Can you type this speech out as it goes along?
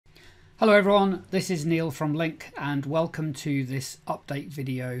Hello everyone, this is Neil from LINQ and welcome to this update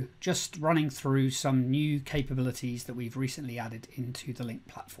video just running through some new capabilities that we've recently added into the LINQ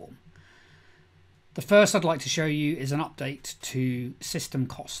platform. The first I'd like to show you is an update to system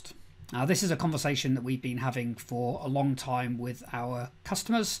cost. Now this is a conversation that we've been having for a long time with our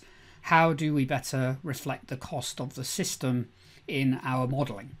customers. How do we better reflect the cost of the system in our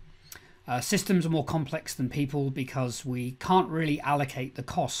modeling? Systems are more complex than people because we can't really allocate the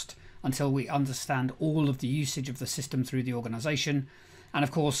cost until we understand all of the usage of the system through the organization. And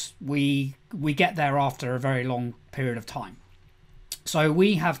of course, we get there after a very long period of time. So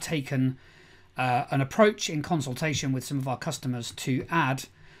we have taken an approach in consultation with some of our customers to add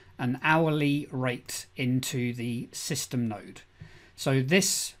an hourly rate into the system node. So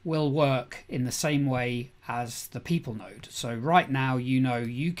this will work in the same way as the people node. So right now,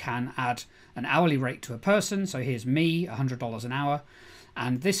 you can add an hourly rate to a person. So here's me, $100 an hour.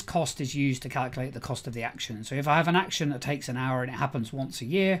 And this cost is used to calculate the cost of the action. So if I have an action that takes an hour and it happens once a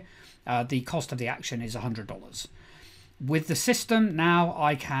year, the cost of the action is $100. With the system, now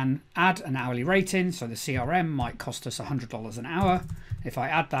I can add an hourly rate in. So the CRM might cost us $100 an hour. If I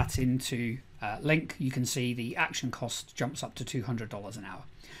add that into LINQ, you can see the action cost jumps up to $200 an hour.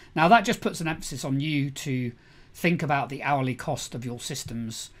 Now that just puts an emphasis on you to think about the hourly cost of your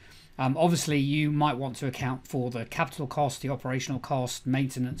systems. Obviously, you might want to account for the capital cost, the operational cost,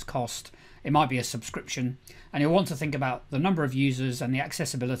 maintenance cost. It might be a subscription. And you'll want to think about the number of users and the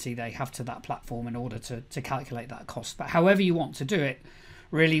accessibility they have to that platform in order to calculate that cost. But however you want to do it,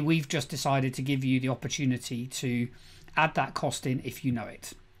 really, we've just decided to give you the opportunity to add that cost in if you know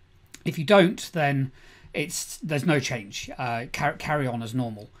it. If you don't, then there's no change. Carry on as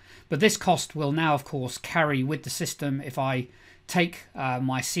normal. But this cost will now, of course, carry with the system. If I take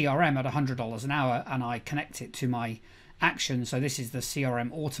my CRM at $100 an hour and I connect it to my action, so this is the CRM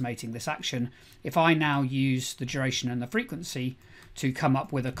automating this action. If I now use the duration and the frequency to come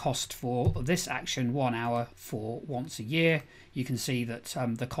up with a cost for this action, 1 hour for once a year, you can see that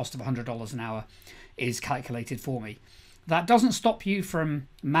the cost of $100 an hour is calculated for me. That doesn't stop you from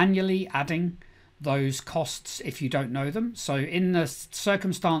manually adding those costs if you don't know them. So in the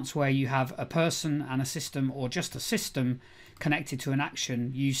circumstance where you have a person and a system, or just a system connected to an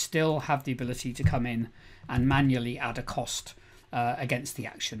action, you still have the ability to come in and manually add a cost against the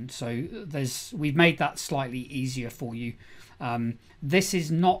action. So we've made that slightly easier for you. This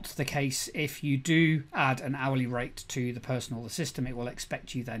is not the case if you do add an hourly rate to the person or the system. It will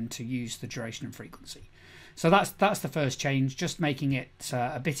expect you then to use the duration and frequency. So that's the first change, just making it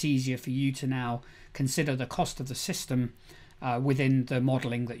a bit easier for you to now consider the cost of the system within the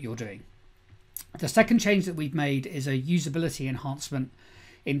modeling that you're doing. The second change that we've made is a usability enhancement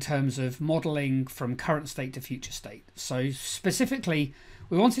in terms of modeling from current state to future state. So specifically,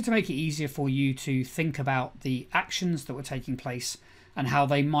 we wanted to make it easier for you to think about the actions that were taking place and how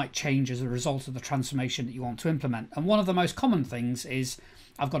they might change as a result of the transformation that you want to implement. And one of the most common things is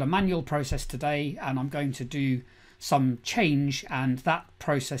I've got a manual process today and I'm going to do some change, and that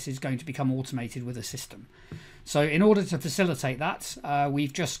process is going to become automated with a system. So in order to facilitate that,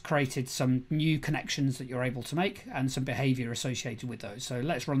 we've just created some new connections that you're able to make and some behavior associated with those. So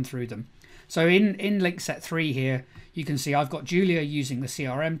let's run through them. So in LINQ set 3 here, you can see I've got Julia using the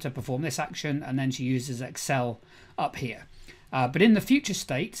CRM to perform this action, and then she uses Excel up here. But in the future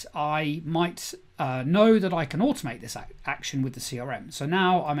state, I might know that I can automate this action with the CRM. So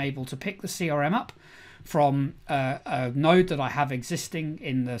now I'm able to pick the CRM up from a node that I have existing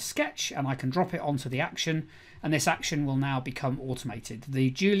in the sketch, and I can drop it onto the action, and this action will now become automated.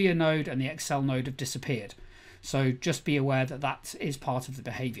 The Julia node and the Excel node have disappeared. So just be aware that that is part of the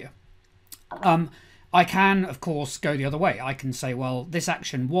behavior. I can, of course, go the other way. I can say, well, this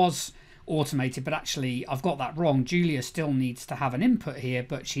action was automated, but actually I've got that wrong. Julia still needs to have an input here,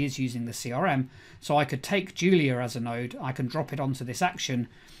 but she is using the CRM. So I could take Julia as a node, I can drop it onto this action,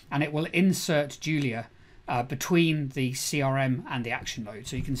 and it will insert Julia between the CRM and the action node.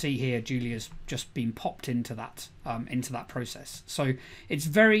 So you can see here Julia's just been popped into that process. So it's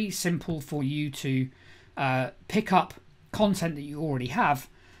very simple for you to pick up content that you already have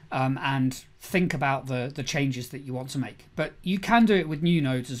and think about the changes that you want to make. But you can do it with new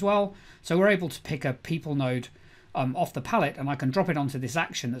nodes as well. So we're able to pick a people node off the palette, and I can drop it onto this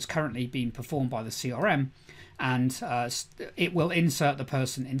action that's currently being performed by the CRM, and it will insert the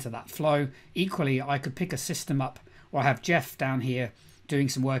person into that flow. Equally, I could pick a system up where I have Jeff down here doing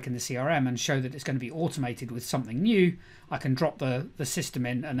some work in the CRM and show that it's going to be automated with something new. I can drop the system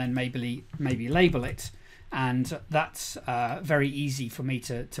in and then maybe label it, and that's very easy for me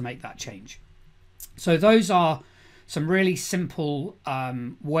to make that change. So those are some really simple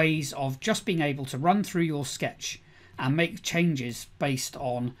ways of just being able to run through your sketch and make changes based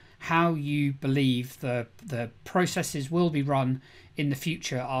on how you believe the processes will be run in the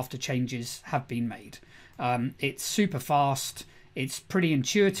future after changes have been made. It's super fast, it's pretty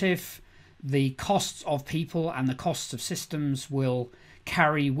intuitive. The costs of people and the costs of systems will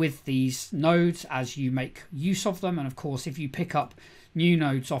carry with these nodes as you make use of them, and of course if you pick up new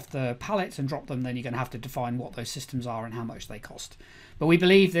nodes off the palette and drop them, then you're going to have to define what those systems are and how much they cost. But we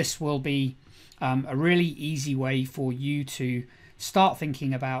believe this will be a really easy way for you to start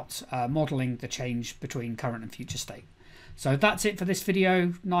thinking about modeling the change between current and future state. So that's it for this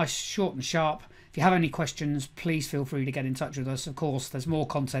video. Nice, short and sharp. If you have any questions, please feel free to get in touch with us. Of course, there's more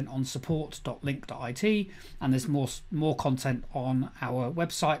content on support.linq.it, and there's more content on our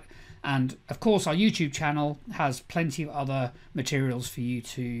website. And of course, our YouTube channel has plenty of other materials for you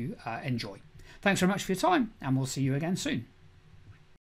to enjoy. Thanks very much for your time, and we'll see you again soon.